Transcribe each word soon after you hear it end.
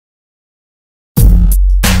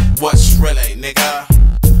what's really, nigga?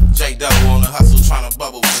 J-Double on the hustle, tryna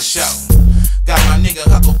bubble for show. Got my nigga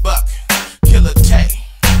Hucklebuck, Killer Tay,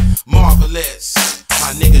 Marvelous,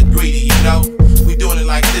 my nigga Greedy, you know. We doing it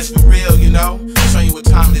like this for real, you know. Show you what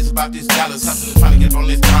time it is about this dollars hustling, trying to get up on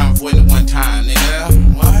this time, avoiding it one time,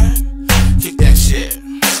 nigga. What? Kick that shit.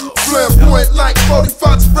 Flamboyant like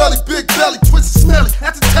 45 Pirelli, big belly, twisted smelly.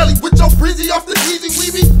 At the telly with your breezy off the easy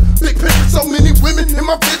weeby. Big pimpin', so many women in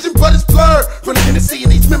my vision, but it's blurred. From the Hennessy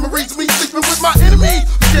and these memories of me sleeping with my enemies.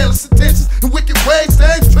 Jealous attentions and wicked ways,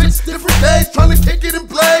 same tricks, different days, trying to kick it and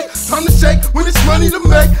play. Time to shake when it's money to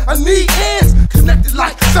make. I need ends, connected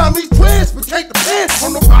like Siamese twins, but can't depend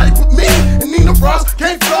on nobody but me. And Nina Ross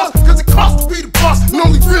can't floss, cause it costs to be the boss, and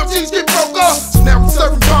only real G's get broke off. So now we're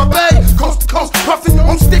serving Bombay, coast to coast, puffing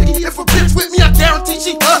on sticky. If a bitch with me, I guarantee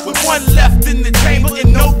she us. With one left in the chamber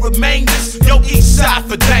and no remainders. Yo, east side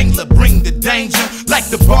for dangler, bring the danger. Like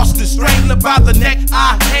the Boston Strangler, by the neck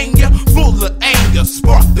I hang ya. Full of anger,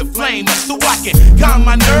 spark the flame so I can calm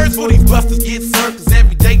my nerves before these busters get served. Cause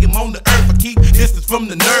every day I'm on the earth, I keep distance from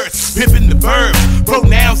the nerds. Pimping the verbs,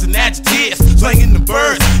 pronouns and adjectives, slanging the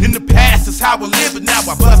birds. In the past is how I live, but now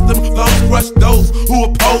I bust them flows, crush those who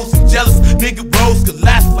oppose and jealous. Nigga rolls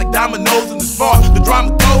collapse like dominoes, and as far the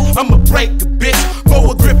drama goes, I'ma break a bitch.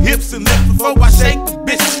 Forward grip hips and lips before I shake the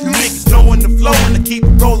bitch. You niggas knowing the flow and I keep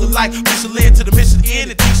it rolling like Michelin to the mission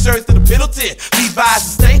end and t-shirts to the Middleton. Levi's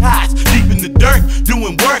and stay high, deep in the dirt,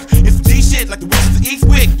 doing work. It's some G-shit like the witches of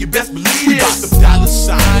Eastwick. You best believe it. We got them dollar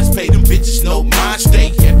signs, pay them bitches no mind.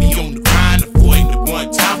 Stay heavy on the grind, avoiding the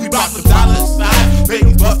one time. We bought them dollar signs, pay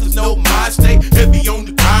these busters no mind. Stay heavy on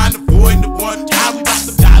the grind, avoiding the one time. We bought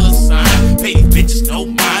them dollar signs, pay these bitches no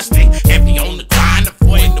mind. Stay heavy on the grind,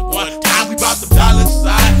 avoiding the one time. We bought them dollar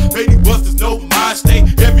signs, pay these busters no mind. Stay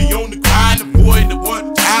heavy on the grind, avoiding the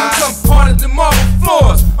one time. I'm part of the marble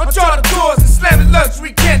floors, on charter doors and slamming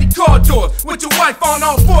luxury candy corridors. With your wife on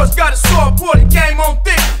all fours, got a sore, pour the game on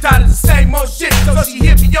thick. Tired of the same old shit, so she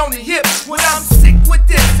hit me on the hip. When I'm sick with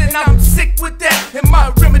this and I'm sick with that, and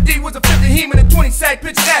my remedy was a 50 heme and a 20 sack.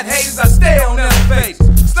 Picture that, haters, I stay on that face.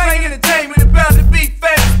 Slang entertainment about to be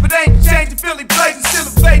famous, but ain't changing Philly blazing, still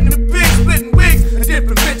evading the big splitting wigs. A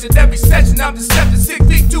different bitch at every session, I'm deceptive, 6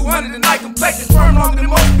 feet 200 and like complexion, firm longer than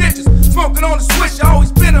most bitches. Smoking on the switch, I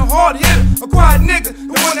always been a hard hitter, a quiet nigga,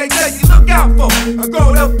 the one they tell you look out for. I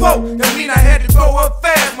go up poke, that mean I had to go up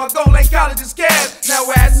fast. My goal ain't college, it's cash. Now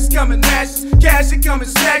ass is coming nashes, cash is coming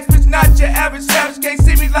snacks. Bitch, not your average savage, can't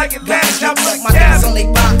see me like Atlantis. I like my niggas on they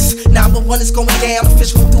box. Now I'm the one that's going down. The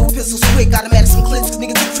fish come through pistols quick, automatic some clips. Cause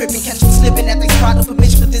niggas be tripping, catch them slipping at they spot up a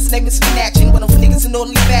bitch. But this name is snatching. One of the niggas in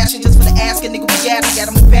orderly fashion, just for the ask a nigga we got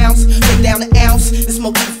him to bounce. Break down the ounce, and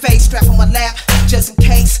smoke in the face, strap on my lap, just in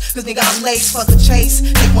case. Cause nigga I'm laced, fuck a chase.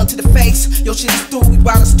 Take one to the face, your shit is through, we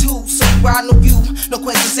ride us too. So we riding on you, no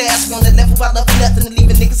questions asked. We on the level, I love nothing and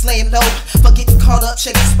leaving niggas laying low. Fuck getting caught up,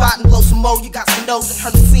 shake the spot and blow some more. You got some nose and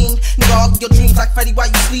heard the scene. Nigga, all of your dreams like Freddy while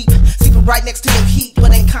you sleep. Sleeping right next to your heat,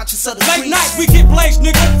 but ain't conscious of the Late streets. night, we get blazed,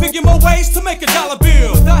 nigga. Figure more ways to make a dollar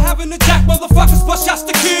bill without having to jack motherfuckers for shots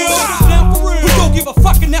to kill. Down for real. We gon' give a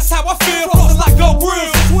fuck and that's how I feel. Rolling like go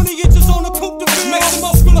grills, 20 inches on the coupe de ville. Make the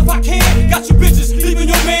most real if I can. Got you bitches leaving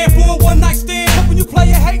your man for a one night stand. Hoping you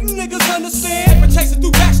play a hating niggas understand. Been chasing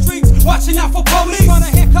through back streets, watching out for police. Trying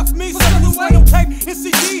to handcuff me, so the way on tape and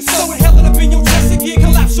CDs. So inhaling up in your chest again.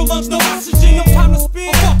 Collapse your lungs, no oxygen, no time to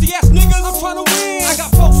spin. Faulty ass niggas, I'm trying to win. I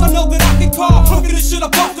got folks I know that I can call. Hooking this shit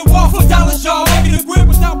up off the wall for dollars, y'all. Making the grip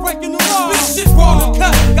without breaking the law. This shit raw and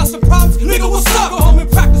cut. Got some problems, nigga, what's up? Go home and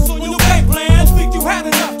practice on your game plan. Don't think you had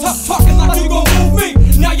enough. Tough talking like you gon' move me.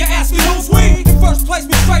 Now you're asking who's we. In first place,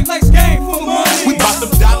 we straight lace game for the money. We bought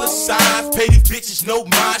them dollar signs, pay these bitches no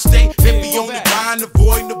mind. Stay heavy on the grind,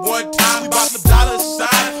 avoiding the one time. We bought them dollar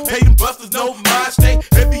signs, pay them busters no mind. Stay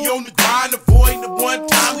heavy on the grind, avoiding the one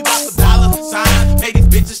time. We bought them dollar signs, pay these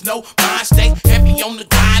bitches no mind. Stay heavy on the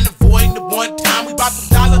grind, avoiding the one time. We bought them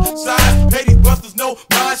dollar signs, pay these busters no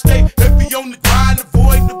mind. Stay heavy on the grind,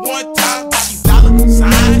 avoiding the one time. Bought these dollar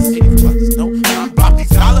signs, pay these busters no mind. Bought these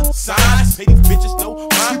dollar signs, pay these bitches no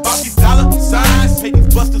mind. Bought these dollar signs, pay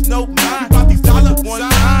these busters no mind.